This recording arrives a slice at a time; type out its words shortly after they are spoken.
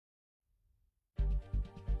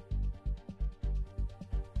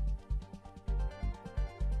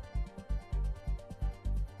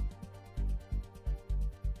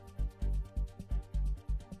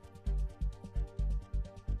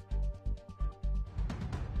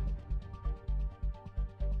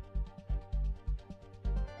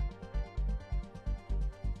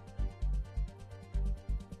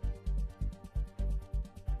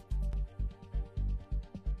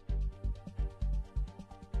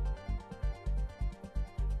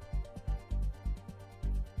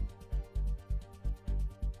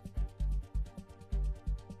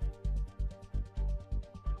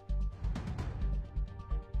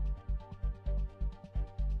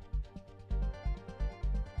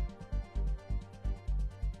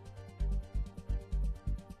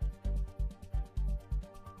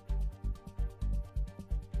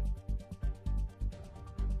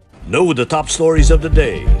Know the top stories of the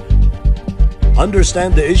day.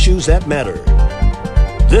 Understand the issues that matter.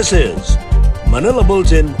 This is Manila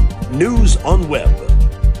Bulletin News on Web.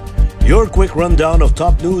 Your quick rundown of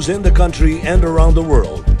top news in the country and around the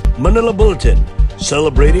world. Manila Bulletin,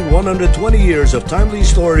 celebrating 120 years of timely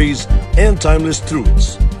stories and timeless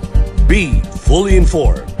truths. Be fully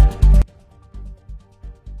informed.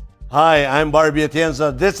 Hi, I'm Barbie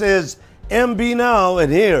Atienza. This is MB Now,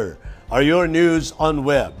 and here are your news on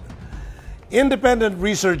web. Independent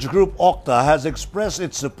research group Okta has expressed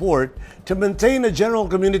its support to maintain a general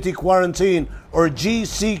community quarantine or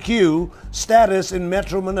GCQ status in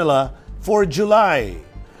Metro Manila for July.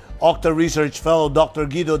 Okta research fellow Dr.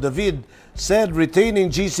 Guido David said retaining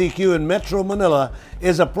GCQ in Metro Manila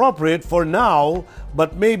is appropriate for now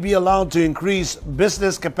but may be allowed to increase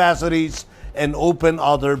business capacities and open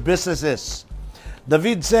other businesses.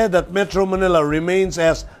 David said that Metro Manila remains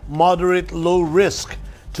as moderate low risk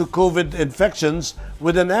to COVID infections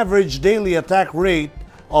with an average daily attack rate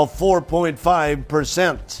of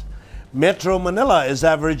 4.5%. Metro Manila is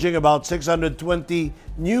averaging about 620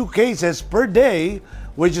 new cases per day,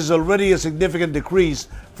 which is already a significant decrease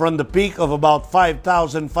from the peak of about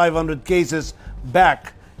 5,500 cases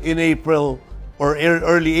back in April or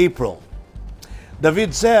early April.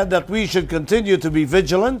 David said that we should continue to be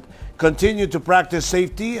vigilant, continue to practice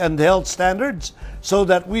safety and health standards so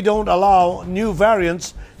that we don't allow new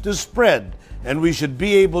variants to spread, and we should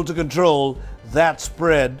be able to control that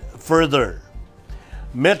spread further.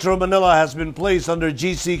 Metro Manila has been placed under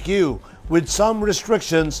GCQ with some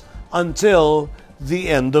restrictions until the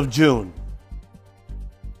end of June.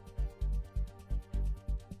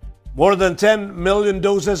 More than 10 million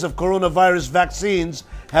doses of coronavirus vaccines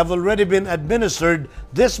have already been administered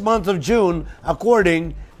this month of June,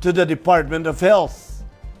 according to the Department of Health.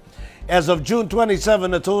 As of June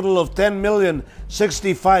 27, a total of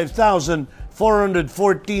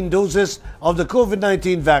 10,065,414 doses of the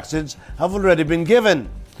COVID-19 vaccines have already been given.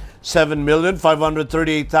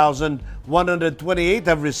 7,538,128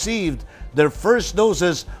 have received their first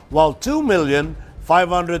doses, while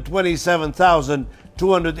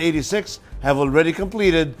 2,527,286 have already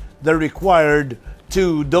completed the required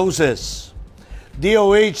 2 doses.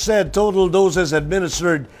 DOH said total doses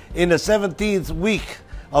administered in the 17th week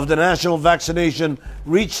of the national vaccination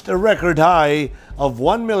reached a record high of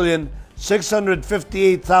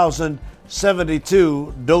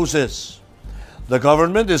 1,658,072 doses. The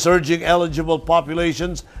government is urging eligible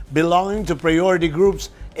populations belonging to priority groups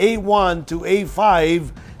A1 to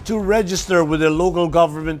A5 to register with their local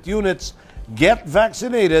government units, get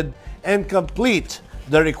vaccinated, and complete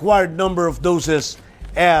the required number of doses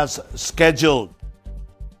as scheduled.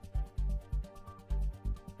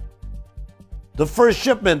 The first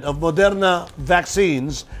shipment of Moderna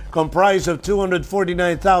vaccines, comprised of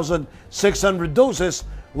 249,600 doses,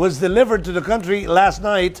 was delivered to the country last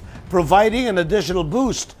night, providing an additional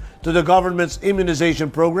boost to the government's immunization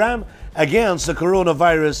program against the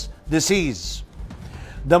coronavirus disease.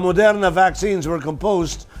 The Moderna vaccines were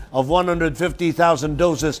composed of 150,000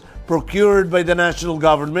 doses procured by the national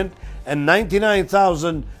government and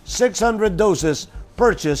 99,600 doses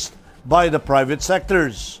purchased by the private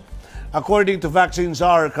sectors. According to Vaccine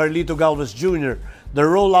Czar Carlito Galvez Jr., the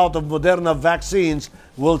rollout of Moderna vaccines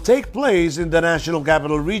will take place in the National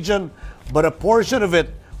Capital Region, but a portion of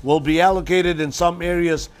it will be allocated in some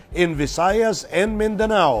areas in Visayas and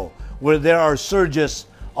Mindanao, where there are surges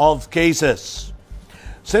of cases.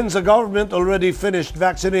 Since the government already finished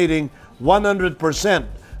vaccinating 100%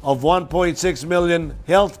 of 1.6 million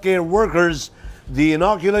healthcare workers, the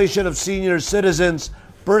inoculation of senior citizens,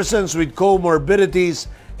 persons with comorbidities,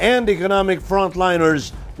 and economic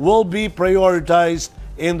frontliners will be prioritized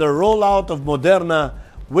in the rollout of Moderna,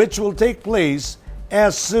 which will take place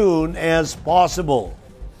as soon as possible.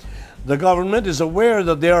 The government is aware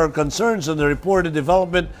that there are concerns on the reported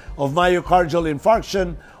development of myocardial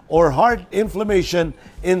infarction or heart inflammation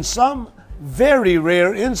in some very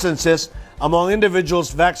rare instances among individuals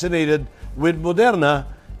vaccinated with Moderna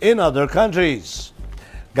in other countries.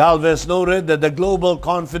 Galvez noted that the global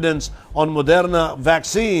confidence on Moderna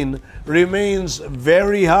vaccine remains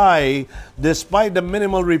very high despite the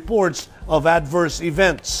minimal reports of adverse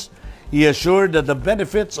events. He assured that the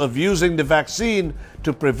benefits of using the vaccine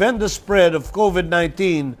to prevent the spread of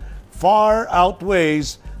COVID-19 far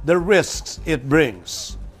outweighs the risks it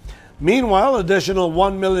brings. Meanwhile, additional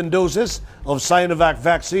 1 million doses of Sinovac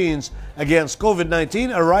vaccines against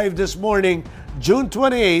COVID-19 arrived this morning, June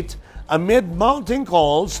 28, amid mounting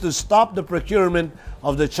calls to stop the procurement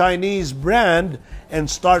of the Chinese brand and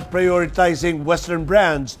start prioritizing Western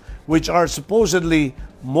brands, which are supposedly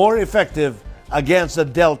more effective against the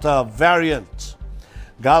Delta variant.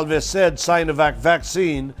 Galvez said Sinovac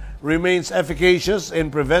vaccine remains efficacious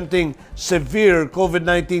in preventing severe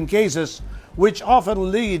COVID-19 cases, which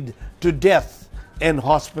often lead to death and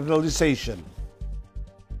hospitalization.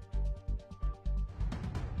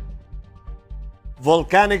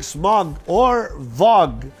 Volcanic smog, or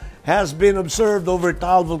VOG, has been observed over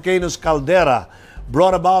Taal Volcano's caldera,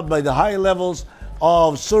 brought about by the high levels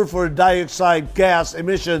of sulfur dioxide gas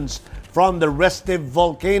emissions from the restive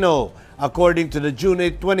volcano, according to the June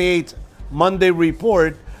 28 Monday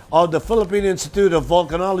report of the Philippine Institute of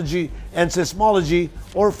Volcanology and Seismology,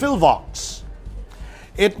 or PhilVox.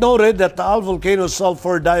 It noted that the Taal Volcano's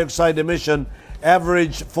sulfur dioxide emission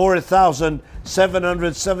averaged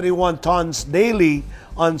 4,771 tons daily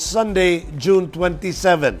on Sunday, June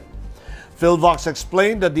 27. PhilVox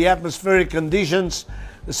explained that the atmospheric conditions,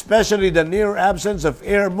 especially the near absence of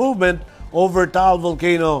air movement over Taal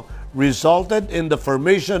Volcano, resulted in the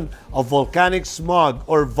formation of volcanic smog,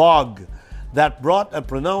 or VOG, that brought a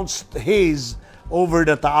pronounced haze over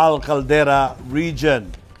the Taal caldera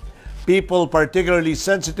region. People particularly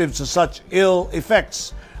sensitive to such ill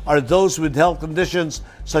effects are those with health conditions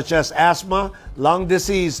such as asthma, lung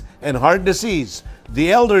disease, and heart disease,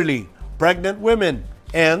 the elderly, pregnant women,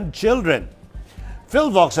 and children.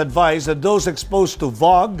 PhilVox advised that those exposed to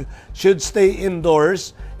VOG should stay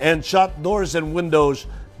indoors and shut doors and windows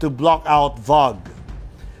to block out VOG.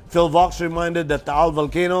 PhilVox reminded that the Taal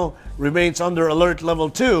Volcano remains under alert level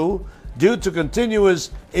 2 due to continuous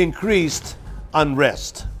increased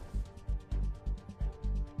unrest.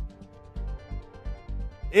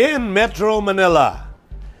 In Metro Manila,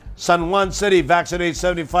 San Juan City vaccinates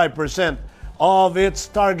 75% of its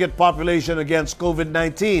target population against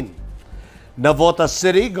COVID-19. Navotas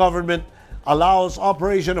City government allows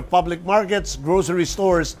operation of public markets, grocery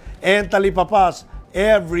stores, and talipapas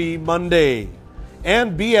every Monday.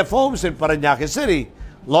 And BF Homes in Parañaque City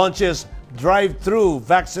launches drive-through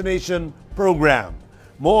vaccination program.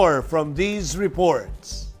 More from these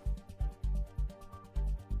reports.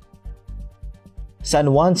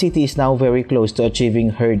 San Juan City is now very close to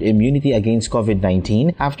achieving herd immunity against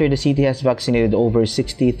COVID-19 after the city has vaccinated over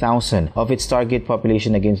 60,000 of its target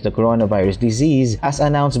population against the coronavirus disease, as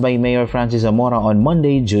announced by Mayor Francis Zamora on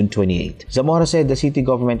Monday, June 28. Zamora said the city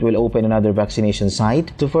government will open another vaccination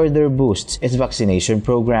site to further boost its vaccination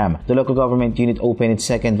program. The local government unit opened its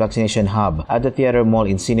second vaccination hub at the Theater Mall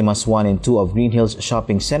in Cinemas 1 and 2 of Green Hills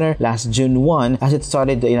Shopping Center last June 1 as it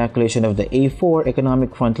started the inoculation of the A4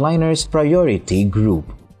 Economic Frontliners Priority Group.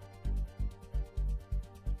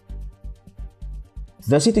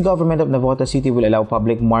 The city government of Navotas City will allow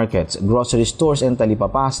public markets, grocery stores, and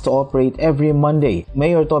talipapas to operate every Monday.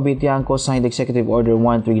 Mayor Toby Tiangco signed Executive Order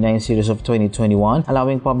 139 Series of 2021,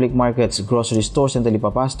 allowing public markets, grocery stores, and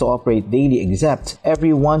talipapas to operate daily except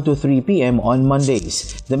every 1 to 3 p.m. on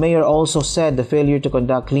Mondays. The mayor also said the failure to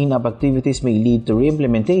conduct cleanup activities may lead to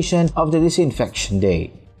re-implementation of the disinfection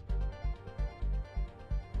day.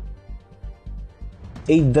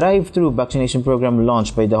 A drive-through vaccination program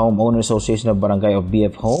launched by the Homeowner Association of Barangay of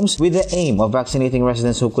BF Homes with the aim of vaccinating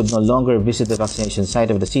residents who could no longer visit the vaccination site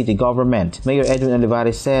of the city government. Mayor Edwin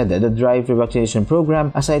Olivares said that the drive-through vaccination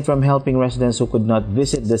program, aside from helping residents who could not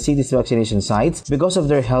visit the city's vaccination sites because of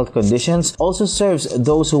their health conditions, also serves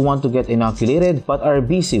those who want to get inoculated but are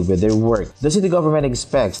busy with their work. The city government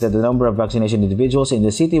expects that the number of vaccination individuals in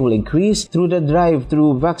the city will increase through the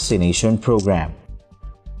drive-through vaccination program.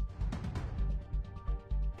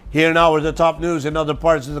 Here now are the top news in other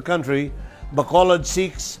parts of the country. Bacolod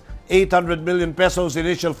seeks 800 million pesos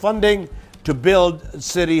initial funding to build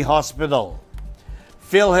city hospital.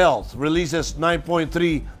 PhilHealth releases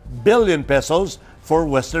 9.3 billion pesos for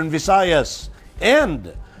Western Visayas.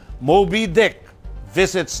 And Moby Dick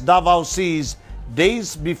visits Davao Seas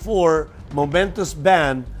days before momentous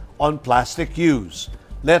ban on plastic use.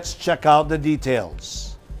 Let's check out the details.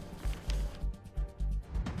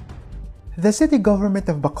 The city government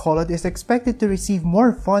of Bacolod is expected to receive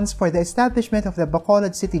more funds for the establishment of the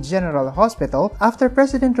Bacolod City General Hospital after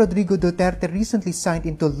President Rodrigo Duterte recently signed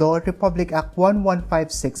into law Republic Act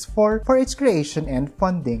 11564 for its creation and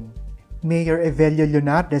funding. Mayor Evelio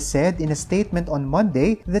Leonardo said in a statement on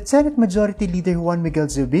Monday that Senate Majority Leader Juan Miguel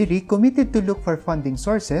Zubiri committed to look for funding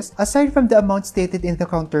sources aside from the amount stated in the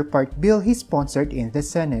counterpart bill he sponsored in the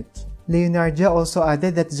Senate. Leonardo also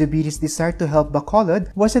added that Zubiri's desire to help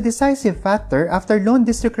Bacolod was a decisive factor after Lone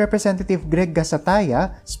District Representative Greg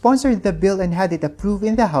Gasataya sponsored the bill and had it approved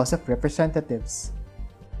in the House of Representatives.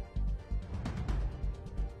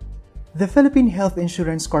 The Philippine Health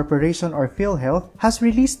Insurance Corporation or PhilHealth has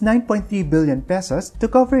released 9.3 billion pesos to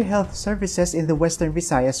cover health services in the Western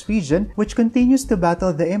Visayas region, which continues to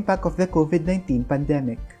battle the impact of the COVID-19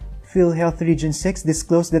 pandemic. PhilHealth Region 6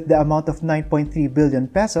 disclosed that the amount of 9.3 billion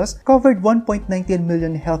pesos covered 1.19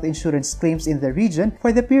 million health insurance claims in the region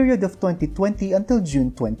for the period of 2020 until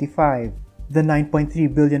June 25. The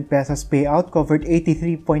 9.3 billion pesos payout covered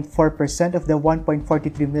 83.4% of the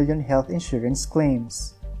 1.43 million health insurance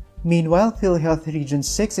claims. Meanwhile, PhilHealth Region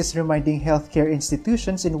 6 is reminding healthcare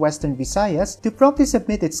institutions in Western Visayas to promptly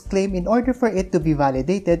submit its claim in order for it to be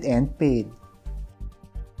validated and paid.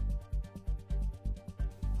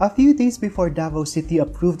 A few days before Davao City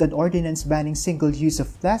approved an ordinance banning single use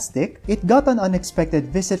of plastic, it got an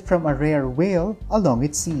unexpected visit from a rare whale along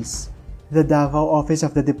its seas. The Davao office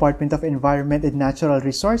of the Department of Environment and Natural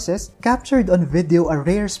Resources captured on video a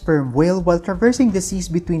rare sperm whale while traversing the seas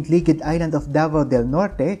between Ligid Island of Davao del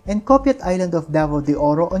Norte and Copiat Island of Davao de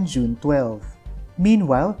Oro on June 12.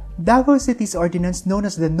 Meanwhile, Davao City's ordinance known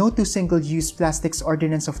as the No to Single-Use Plastics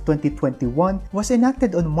Ordinance of 2021 was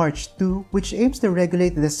enacted on March 2, which aims to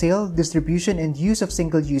regulate the sale, distribution, and use of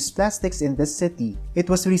single-use plastics in the city. It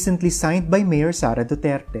was recently signed by Mayor Sara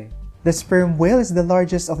Duterte. The sperm whale is the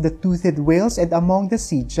largest of the toothed whales and among the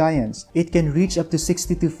sea giants. It can reach up to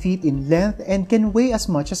 62 feet in length and can weigh as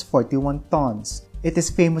much as 41 tons. It is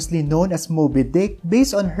famously known as Moby Dick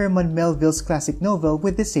based on Herman Melville's classic novel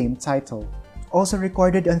with the same title. Also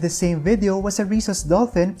recorded on the same video was a rhesus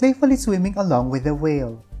dolphin playfully swimming along with the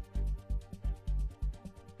whale.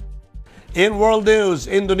 In world news,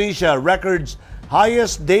 Indonesia records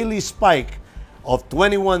highest daily spike of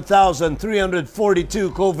 21,342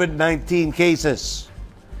 COVID-19 cases.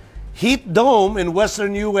 Heat dome in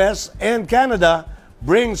western US and Canada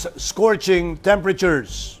brings scorching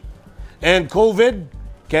temperatures. And COVID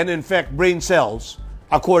can infect brain cells,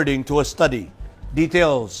 according to a study.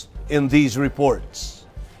 Details in these reports.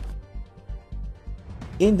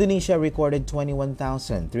 Indonesia recorded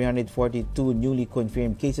 21,342 newly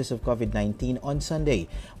confirmed cases of COVID-19 on Sunday,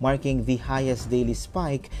 marking the highest daily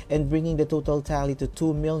spike and bringing the total tally to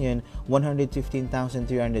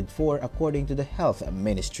 2,115,304 according to the Health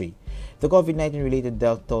Ministry. The COVID-19 related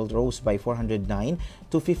death toll rose by 409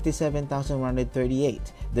 to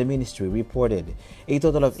 57,138, the ministry reported. A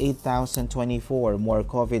total of 8,024 more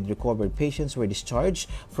COVID recovered patients were discharged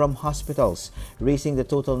from hospitals, raising the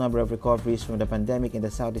total number of recoveries from the pandemic in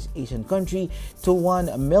the Southeast Asian country to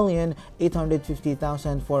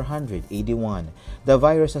 1,850,481. The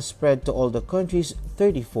virus has spread to all the country's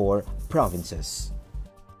 34 provinces.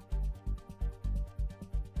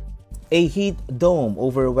 A heat dome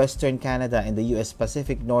over western Canada and the U.S.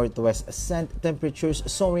 Pacific Northwest sent temperatures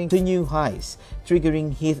soaring to new highs,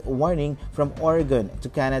 triggering heat warning from Oregon to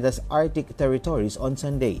Canada's Arctic territories on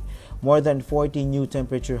Sunday. More than 40 new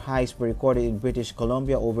temperature highs were recorded in British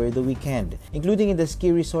Columbia over the weekend, including in the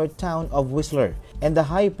ski resort town of Whistler. And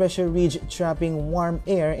the high-pressure ridge trapping warm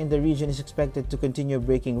air in the region is expected to continue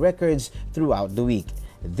breaking records throughout the week.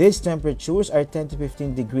 These temperatures are 10 to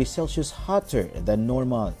 15 degrees Celsius hotter than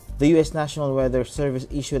normal. The U.S. National Weather Service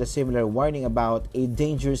issued a similar warning about a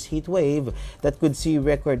dangerous heat wave that could see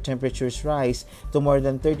record temperatures rise to more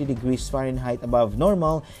than 30 degrees Fahrenheit above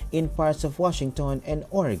normal in parts of Washington and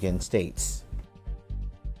Oregon states.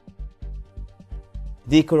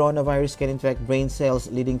 The coronavirus can infect brain cells,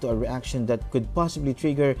 leading to a reaction that could possibly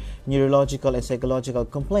trigger neurological and psychological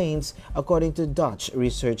complaints, according to Dutch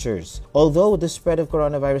researchers. Although the spread of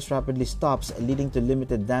coronavirus rapidly stops, leading to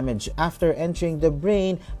limited damage after entering the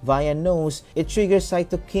brain via nose, it triggers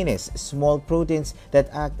cytokines, small proteins that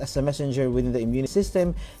act as a messenger within the immune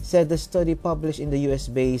system, said the study published in the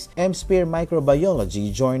US-based MSPIR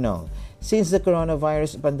Microbiology journal. Since the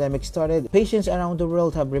coronavirus pandemic started, patients around the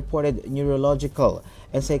world have reported neurological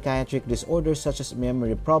and psychiatric disorders such as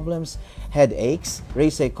memory problems, headaches,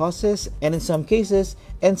 raised psychosis, and in some cases,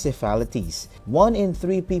 encephalitis. 1 in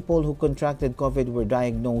 3 people who contracted COVID were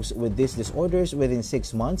diagnosed with these disorders within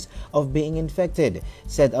 6 months of being infected,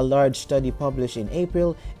 said a large study published in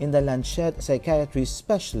April in the Lancet Psychiatry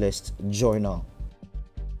Specialist Journal.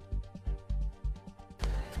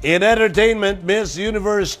 In entertainment, Miss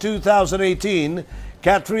Universe 2018,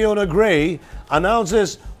 Catriona Gray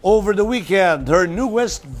announces over the weekend her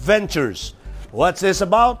newest ventures. What's this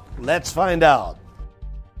about? Let's find out.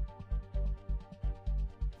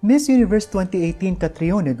 Miss Universe 2018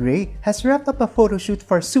 Catriona Gray has wrapped up a photo shoot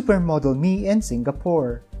for Supermodel Me in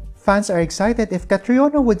Singapore. Fans are excited if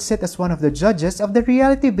Catriona would sit as one of the judges of the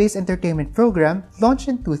reality-based entertainment program launched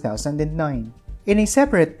in 2009. In a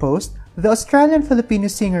separate post, the Australian-Filipino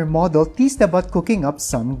singer-model teased about cooking up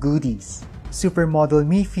some goodies. Supermodel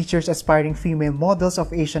Me features aspiring female models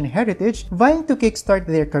of Asian heritage vying to kickstart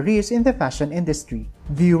their careers in the fashion industry.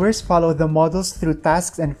 Viewers follow the models through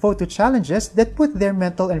tasks and photo challenges that put their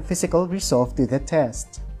mental and physical resolve to the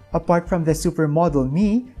test. Apart from the Supermodel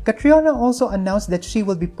Me, Catriona also announced that she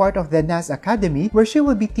will be part of the NAS Academy, where she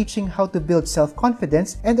will be teaching how to build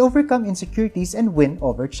self-confidence and overcome insecurities and win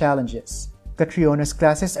over challenges. Catriona's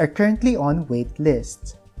classes are currently on wait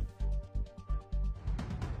list.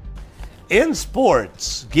 In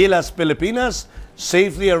sports, Gilas Pilipinas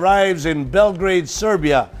safely arrives in Belgrade,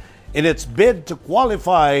 Serbia in its bid to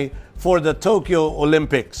qualify for the Tokyo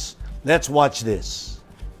Olympics. Let's watch this.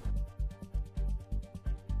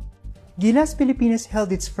 Gilas Pilipinas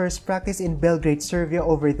held its first practice in Belgrade, Serbia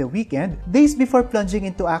over the weekend, days before plunging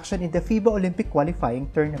into action in the FIBA Olympic qualifying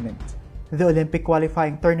tournament. The Olympic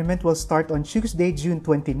qualifying tournament will start on Tuesday, June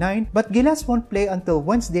 29, but Gilas won't play until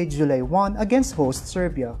Wednesday, July 1 against host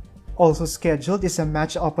Serbia. Also scheduled is a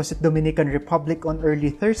match opposite Dominican Republic on early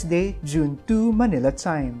Thursday, June 2, Manila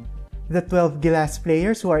time. The 12 Gilas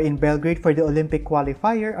players who are in Belgrade for the Olympic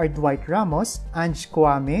qualifier are Dwight Ramos, Ange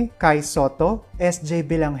Kwame, Kai Soto, SJ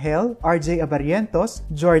Bilangel, RJ Abarientos,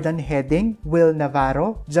 Jordan Heading, Will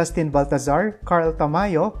Navarro, Justin Baltazar, Carl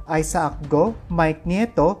Tamayo, Isaac Go, Mike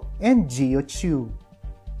Nieto, and Gio Chu.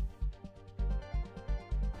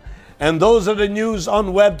 And those are the news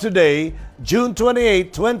on Web today, June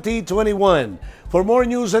 28, 2021. For more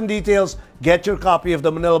news and details, get your copy of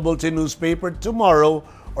the Manila Bulletin newspaper tomorrow,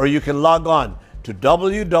 or you can log on to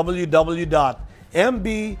www.mb.com.ph.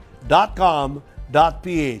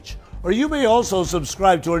 Or you may also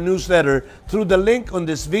subscribe to our newsletter through the link on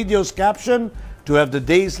this video's caption to have the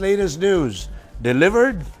day's latest news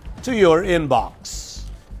delivered to your inbox.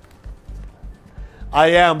 I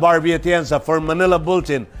am Barbie Atienza for Manila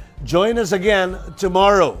Bulletin. Join us again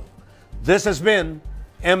tomorrow. This has been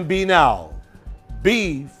MB Now.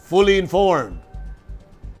 Be fully informed.